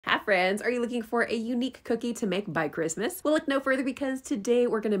friends, are you looking for a unique cookie to make by Christmas? Well, look no further because today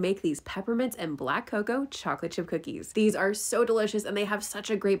we're going to make these peppermint and black cocoa chocolate chip cookies. These are so delicious and they have such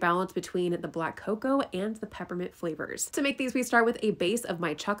a great balance between the black cocoa and the peppermint flavors. To make these, we start with a base of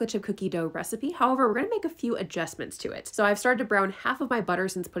my chocolate chip cookie dough recipe. However, we're going to make a few adjustments to it. So I've started to brown half of my butter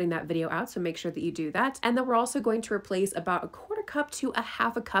since putting that video out, so make sure that you do that. And then we're also going to replace about a quarter cup to a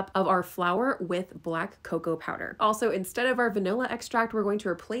half a cup of our flour with black cocoa powder. Also, instead of our vanilla extract, we're going to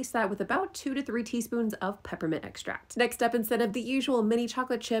replace that with about 2 to 3 teaspoons of peppermint extract. Next up, instead of the usual mini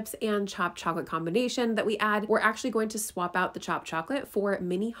chocolate chips and chopped chocolate combination that we add, we're actually going to swap out the chopped chocolate for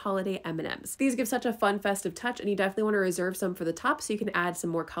mini holiday M&Ms. These give such a fun festive touch, and you definitely want to reserve some for the top so you can add some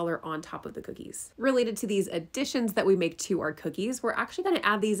more color on top of the cookies. Related to these additions that we make to our cookies, we're actually going to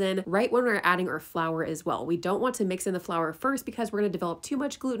add these in right when we're adding our flour as well. We don't want to mix in the flour first because we're going to develop too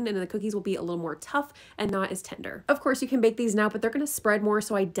much gluten and the cookies will be a little more tough and not as tender. Of course, you can bake these now, but they're going to spread more,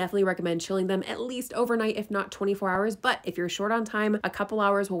 so I definitely recommend chilling them at least overnight, if not 24 hours. But if you're short on time, a couple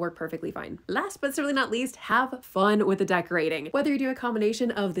hours will work perfectly fine. Last but certainly not least, have fun with the decorating. Whether you do a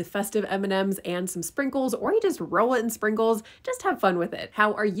combination of the festive M&Ms and some sprinkles, or you just roll it in sprinkles, just have fun with it.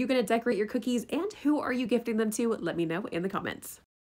 How are you going to decorate your cookies and who are you gifting them to? Let me know in the comments.